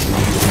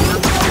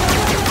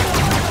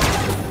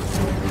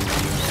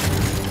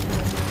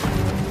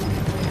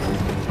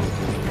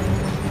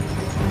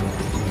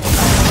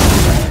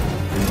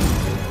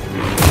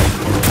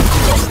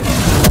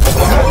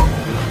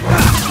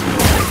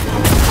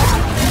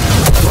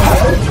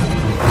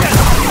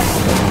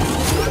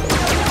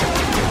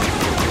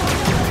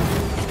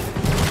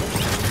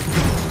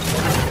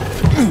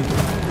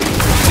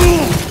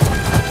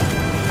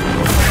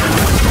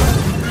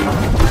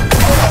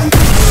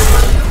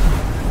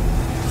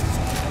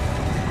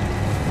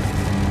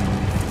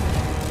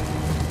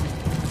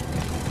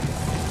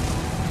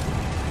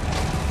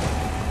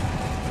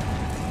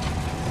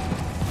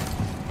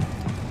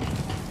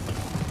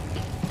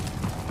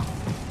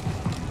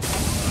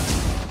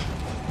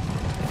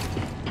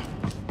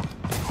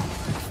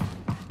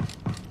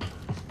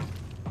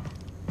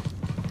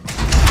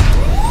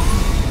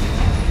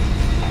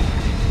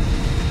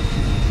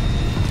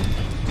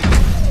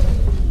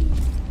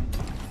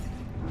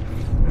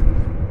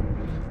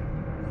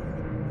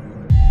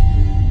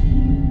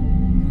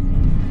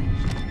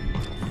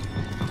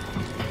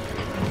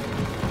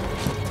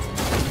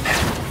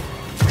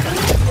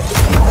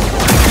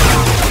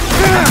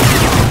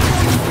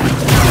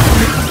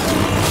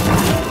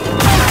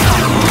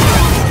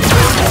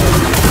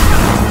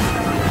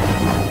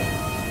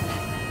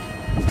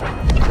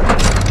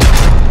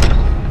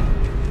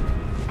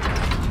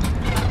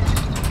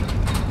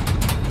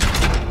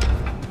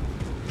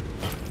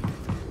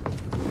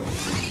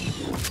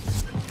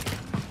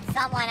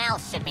Someone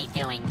else should be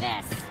doing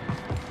this.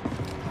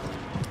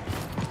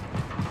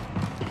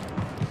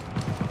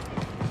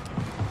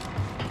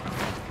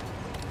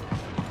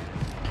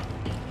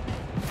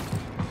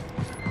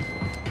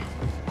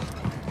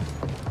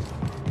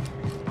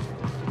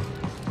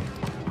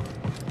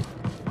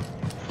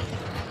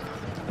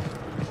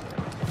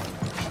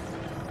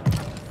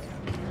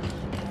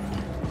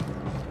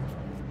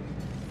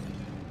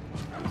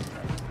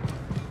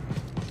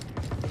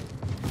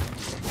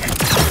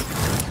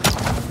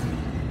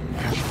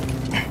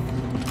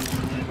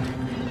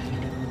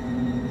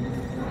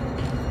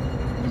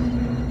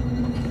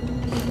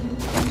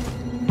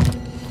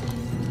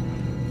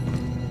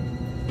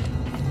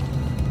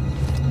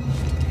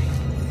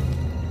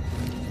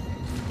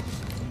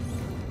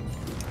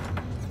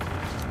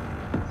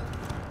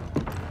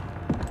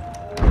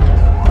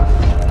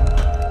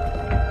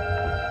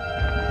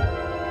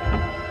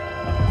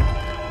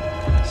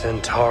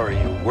 Centauri,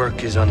 your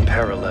work is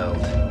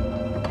unparalleled.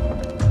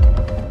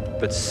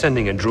 But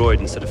sending a droid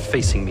instead of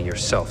facing me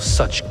yourself,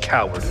 such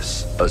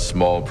cowardice. A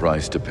small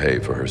price to pay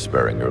for her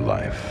sparing your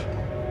life.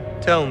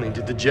 Tell me,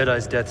 did the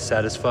Jedi's death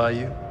satisfy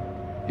you?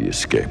 He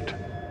escaped.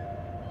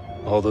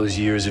 All those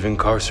years of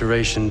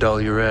incarceration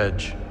dull your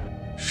edge.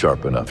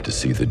 Sharp enough to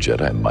see the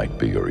Jedi might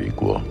be your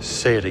equal.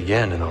 Say it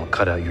again and I'll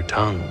cut out your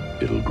tongue.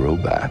 It'll grow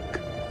back.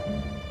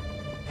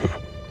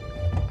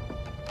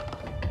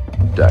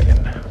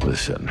 Dagon,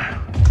 listen.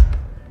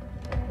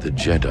 The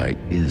Jedi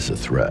is a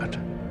threat.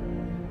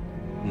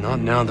 Not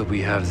now that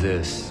we have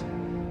this.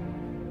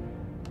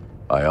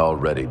 I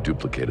already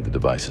duplicated the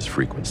device's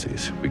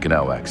frequencies. We can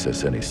now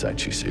access any site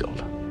she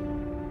sealed.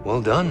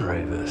 Well done,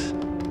 Ravis.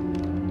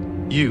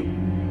 You,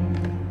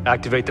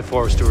 activate the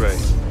forest array.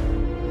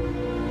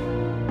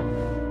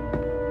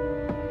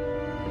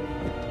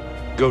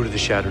 Go to the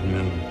Shattered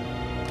Moon.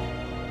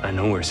 I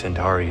know where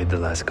Centauri hid the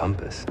last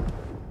compass.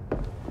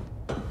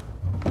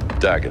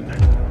 Dagon.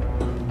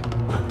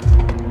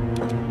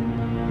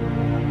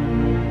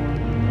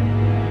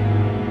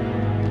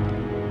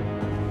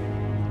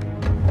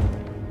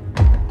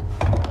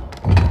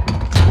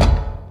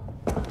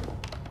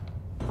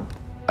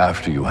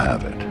 After you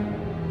have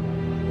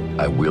it,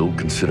 I will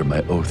consider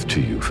my oath to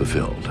you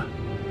fulfilled.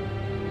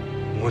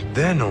 What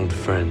then, old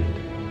friend?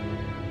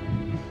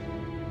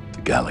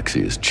 The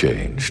galaxy has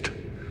changed.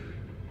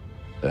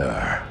 There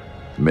are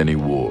many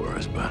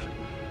wars, but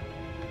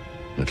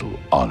little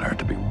honor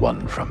to be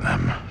won from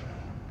them.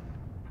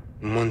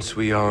 Once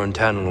we are on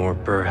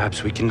Tanalorr,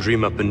 perhaps we can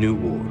dream up a new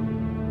war.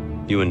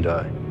 You and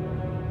I.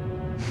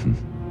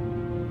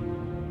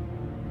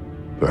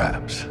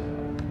 Perhaps.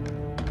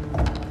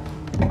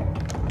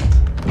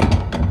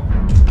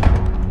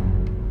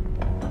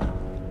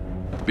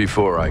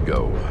 Before I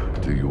go,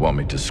 do you want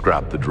me to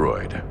scrap the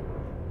droid?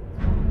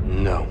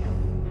 No.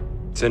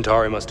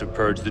 Centauri must have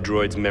purged the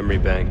droid's memory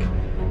bank.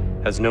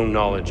 Has no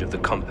knowledge of the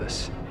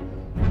compass.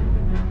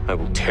 I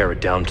will tear it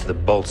down to the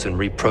bolts and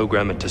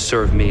reprogram it to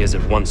serve me as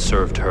it once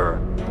served her.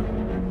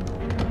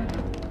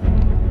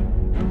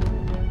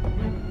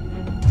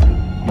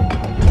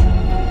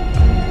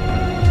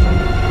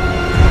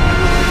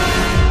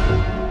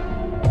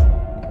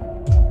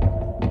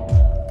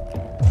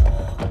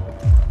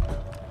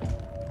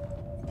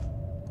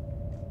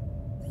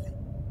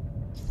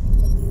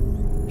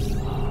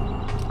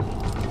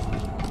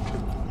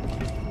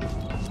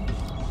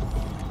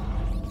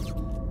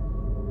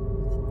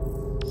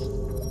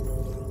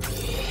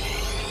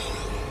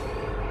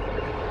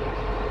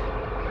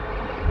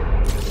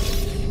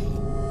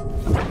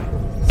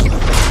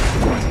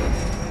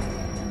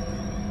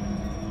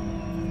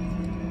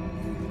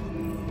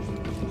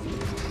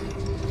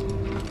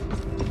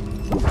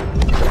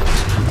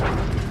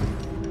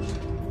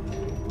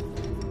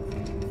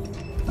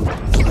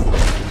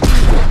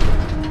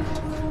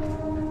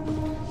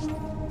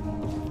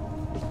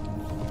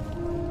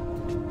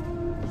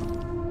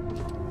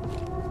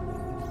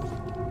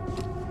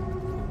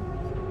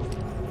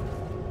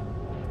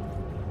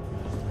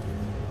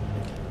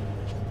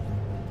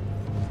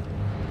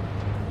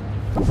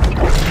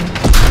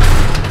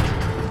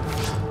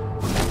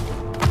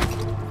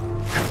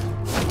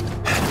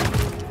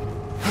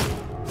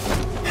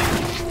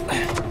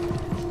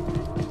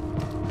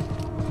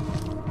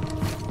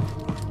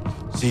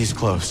 Z's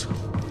close.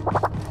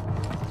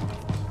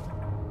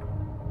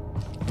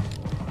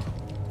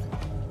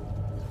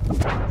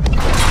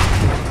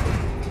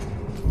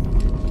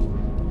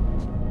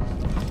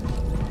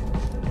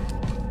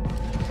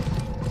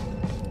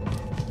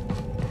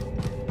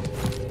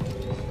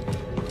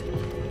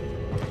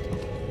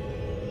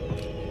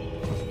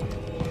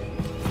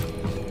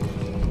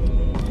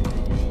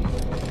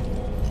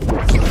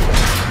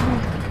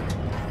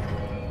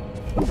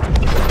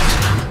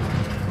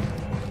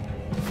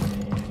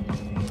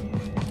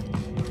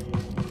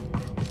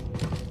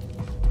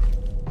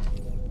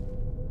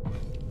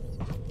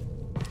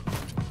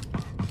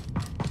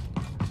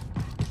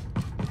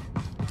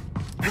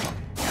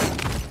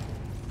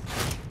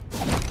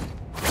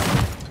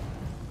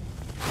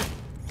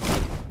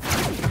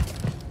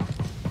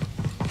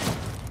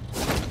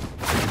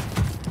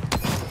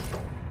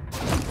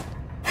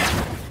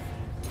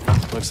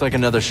 Looks like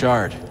another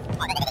shard.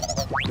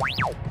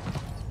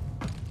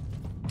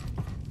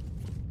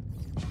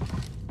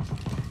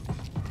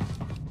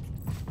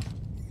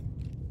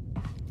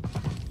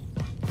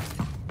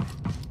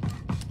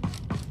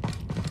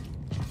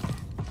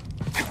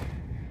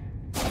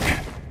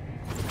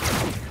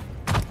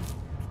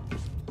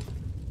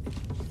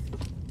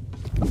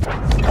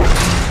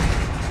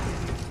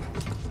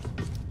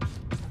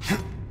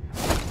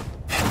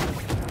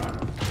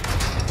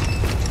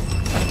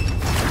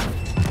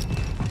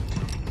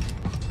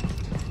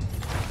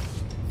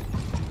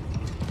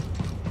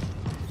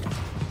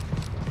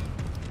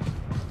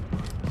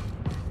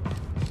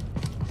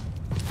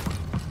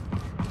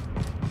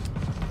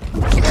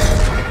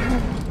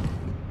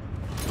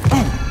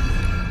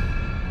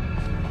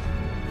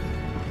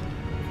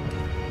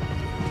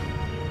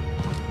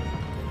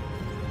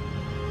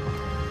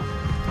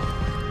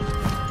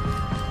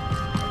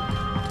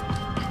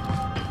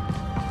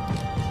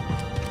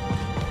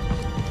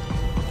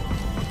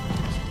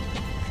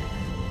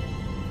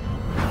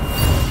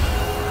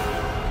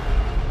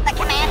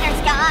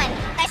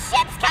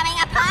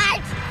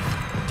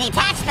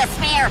 Detach the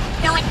sphere!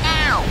 Do it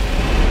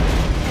now!